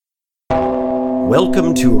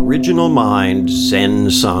Welcome to Original Mind Zen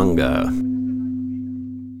Sangha.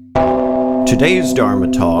 Today's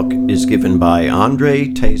Dharma talk is given by Andre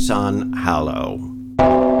Taysan Hallow.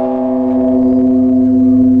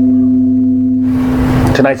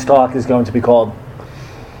 Tonight's talk is going to be called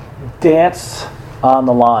Dance on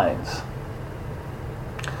the Lines.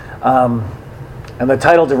 And the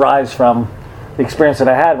title derives from the experience that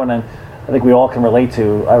I had when I think we all can relate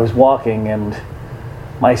to. I was walking and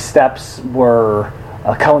my steps were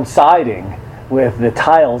coinciding with the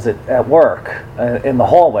tiles at work in the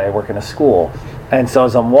hallway. I work in a school. And so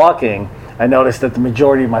as I'm walking, I noticed that the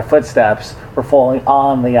majority of my footsteps were falling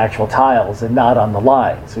on the actual tiles and not on the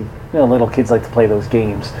lines. So, little kids like to play those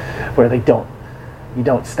games where you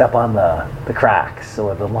don't step on the cracks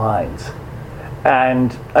or the lines.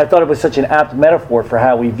 And I thought it was such an apt metaphor for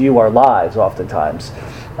how we view our lives oftentimes.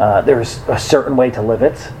 There's a certain way to live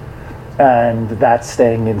it, and that's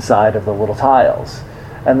staying inside of the little tiles.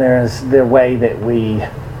 And there's the way that we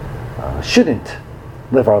shouldn't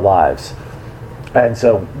live our lives. And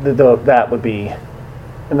so that would be,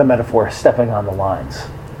 in the metaphor, stepping on the lines.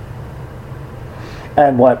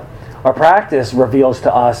 And what our practice reveals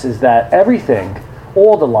to us is that everything,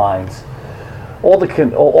 all the lines,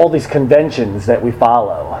 all these conventions that we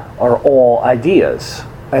follow are all ideas.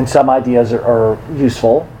 And some ideas are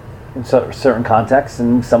useful in certain contexts,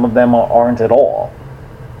 and some of them aren't at all.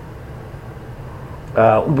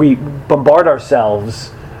 We bombard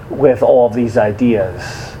ourselves with all of these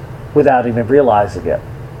ideas without even realizing it.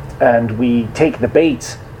 And we take the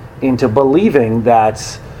bait into believing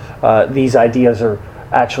that these ideas are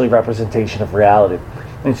actually representation of reality.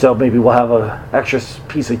 And so maybe we'll have an extra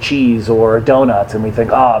piece of cheese or a donut, and we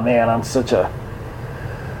think, oh man,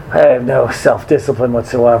 I have no self-discipline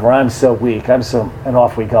whatsoever. I'm so weak. And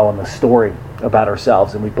off we go on the story about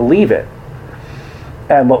ourselves, and we believe it.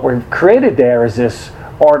 And what we're created there is this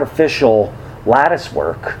artificial lattice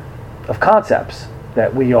work of concepts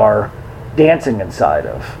that we are dancing inside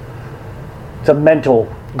of. It's a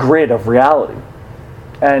mental grid of reality.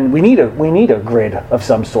 And we need a grid of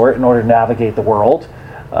some sort in order to navigate the world.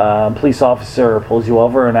 Police officer pulls you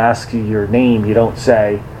over and asks you your name. You don't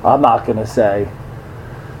say, I'm not going to say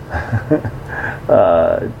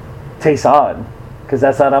Taysan, because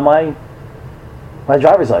that's not on my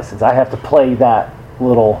driver's license. I have to play that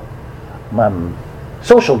little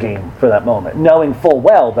social game for that moment, knowing full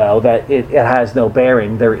well though that it has no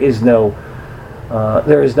bearing. There is no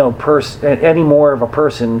person any more of a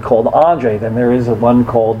person called Andre than there is one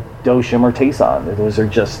called Doshim or Taysan. Those are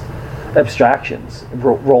just abstractions,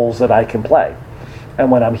 roles that I can play.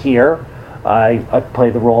 And when I'm here, I play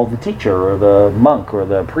the role of the teacher or the monk or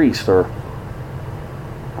the priest or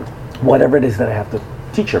whatever it is that I have to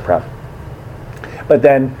teach or prep. But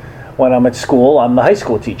then when I'm at school, I'm the high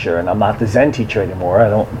school teacher, and I'm not the Zen teacher anymore. I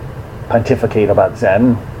don't pontificate about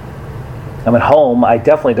Zen. I'm at home, I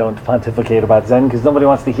definitely don't pontificate about Zen because nobody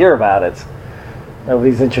wants to hear about it.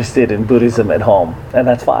 Nobody's interested in Buddhism at home, and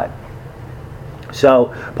that's fine.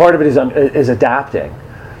 So part of it is adapting.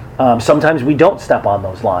 Sometimes we don't step on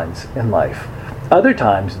those lines in life. Other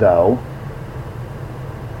times, though,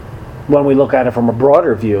 when we look at it from a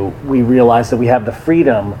broader view, we realize that we have the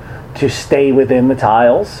freedom to stay within the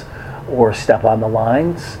tiles, or step on the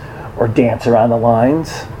lines, or dance around the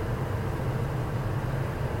lines.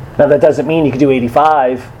 Now that doesn't mean you can do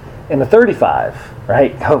 85 in the 35,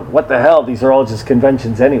 right? Oh, what the hell? These are all just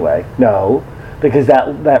conventions anyway. No, because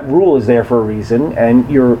that rule is there for a reason, and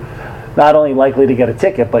you're not only likely to get a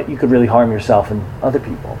ticket, but you could really harm yourself and other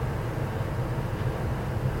people.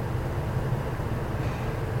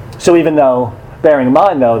 So even though, bearing in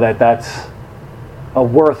mind though, that that's a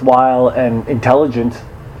worthwhile and intelligent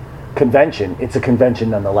convention, it's a convention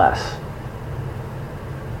nonetheless.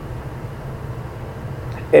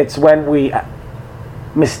 It's when we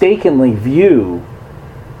mistakenly view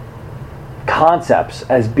concepts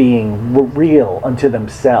as being real unto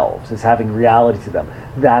themselves, as having reality to them.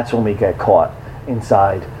 That's when we get caught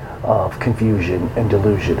inside of confusion and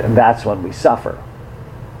delusion, and that's when we suffer.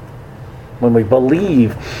 When we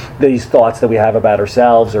believe these thoughts that we have about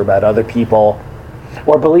ourselves or about other people,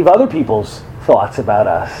 or believe other people's thoughts about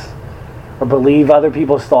us, or believe other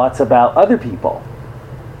people's thoughts about other people.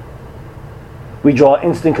 We draw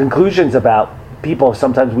instant conclusions about people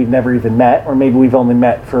sometimes we've never even met, or maybe we've only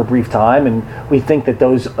met for a brief time, and we think that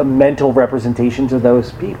those are mental representations of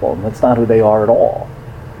those people, and that's not who they are at all.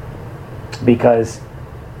 Because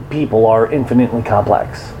people are infinitely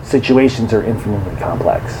complex. Situations are infinitely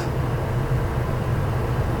complex.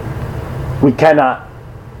 We cannot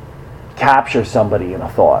capture somebody in a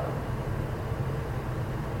thought.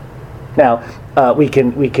 Now, We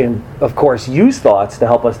can of course use thoughts to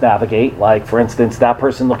help us navigate. Like, for instance, that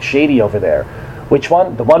person looks shady over there. Which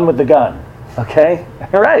one? The one with the gun. Okay,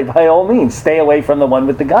 all right. By all means, stay away from the one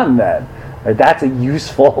with the gun. Then, that's a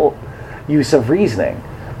useful use of reasoning.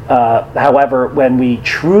 However, when we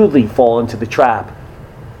truly fall into the trap,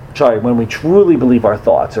 when we truly believe our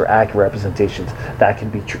thoughts are accurate representations, that can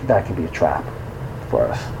be a trap for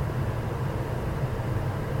us.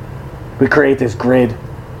 We create this grid,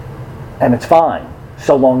 and it's fine,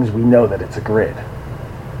 so long as we know that it's a grid.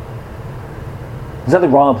 There's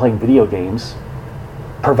nothing wrong with playing video games,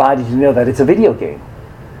 provided you know that it's a video game.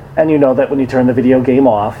 And you know that when you turn the video game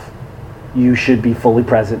off, you should be fully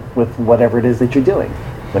present with whatever it is that you're doing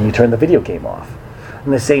when you turn the video game off.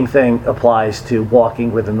 And the same thing applies to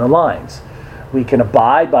walking within the lines. We can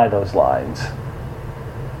abide by those lines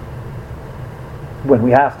when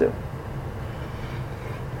we have to.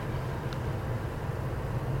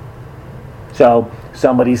 So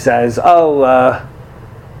somebody says,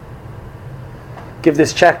 give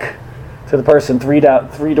this check to the person three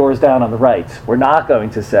doors down on the right. We're not going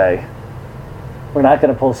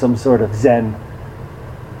to pull some sort of Zen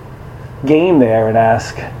game there and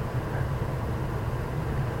ask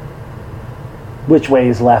which way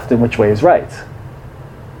is left and which way is right.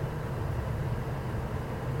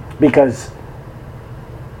 Because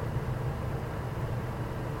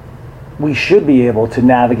we should be able to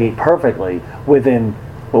navigate perfectly within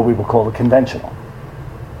what we would call the conventional.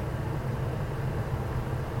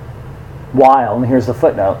 While, and here's the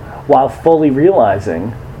footnote, while fully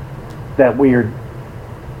realizing that we are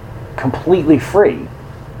completely free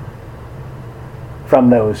from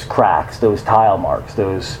those cracks, those tile marks,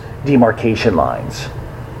 those demarcation lines.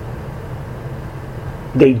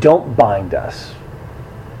 They don't bind us.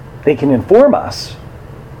 They can inform us.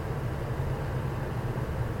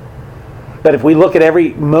 But if we look at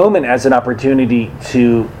every moment as an opportunity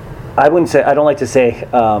to, I don't like to say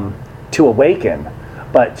to awaken,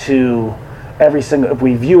 but if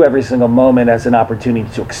we view every single moment as an opportunity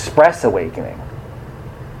to express awakening,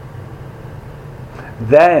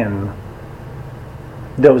 then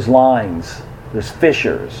those lines, those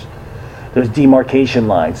fissures, those demarcation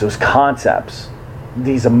lines, those concepts,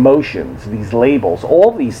 these emotions, these labels,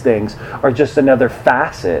 all these things are just another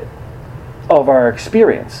facet of our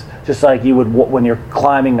experience. Just like you would when you're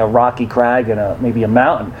climbing a rocky crag and maybe a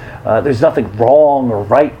mountain. There's nothing wrong or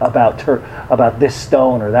right about this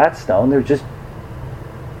stone or that stone. They're just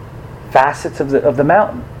facets of the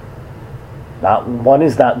mountain. One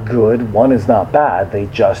is not good, one is not bad. They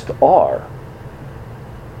just are.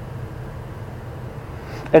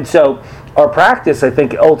 And so our practice, I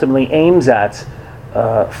think, ultimately aims at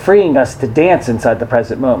freeing us to dance inside the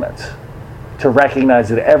present moment, to recognize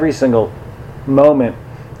that every single moment,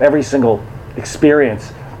 every single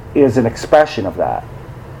experience is an expression of that,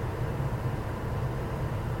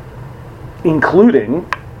 including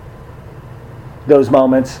those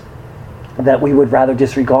moments that we would rather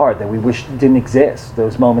disregard, that we wish didn't exist,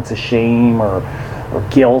 those moments of shame or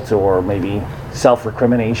guilt or maybe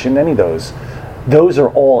self-recrimination, any of those. Those are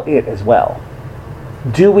all it as well.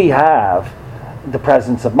 Do we have the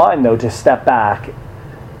presence of mind, though, to step back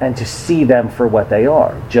and to see them for what they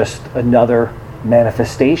are? Just another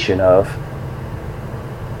manifestation of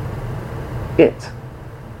it.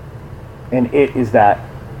 And it is that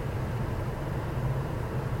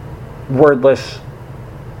wordless,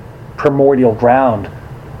 primordial ground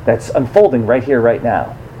that's unfolding right here, right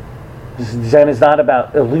now. Zen is not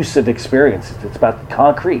about elusive experiences. It's about the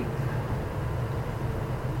concrete.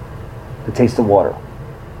 The taste of water.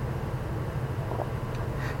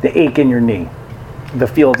 The ache in your knee. The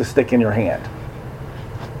feel of the stick in your hand.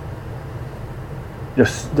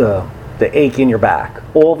 Just the ache in your back.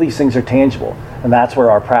 All these things are tangible. And that's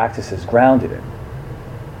where our practice is grounded in.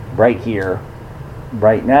 Right here,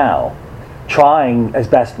 right now. Trying as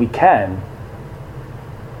best we can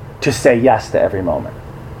to say yes to every moment.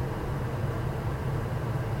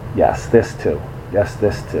 Yes, this too. Yes,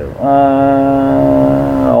 this too.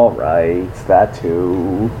 All right, that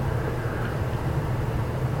too.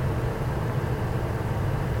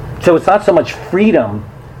 So it's not so much freedom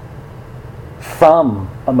from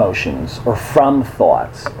emotions or from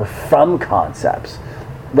thoughts or from concepts.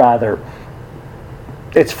 Rather,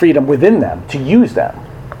 it's freedom within them to use them,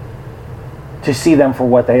 to see them for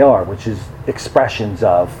what they are, which is expressions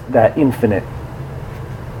of that infinite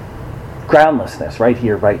groundlessness right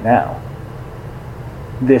here, right now.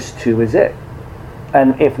 This too is it.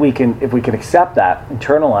 And if we can accept that,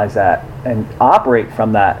 internalize that, and operate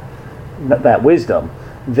from that wisdom,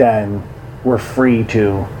 then we're free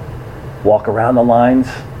to walk around the lines,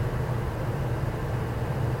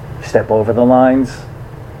 step over the lines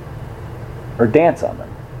or dance on them.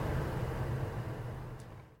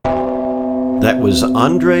 That was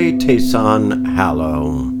Andre Taysan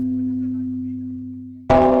Hallow.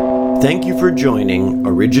 Thank you for joining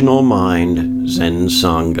Original Mind Zen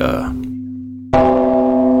Sangha.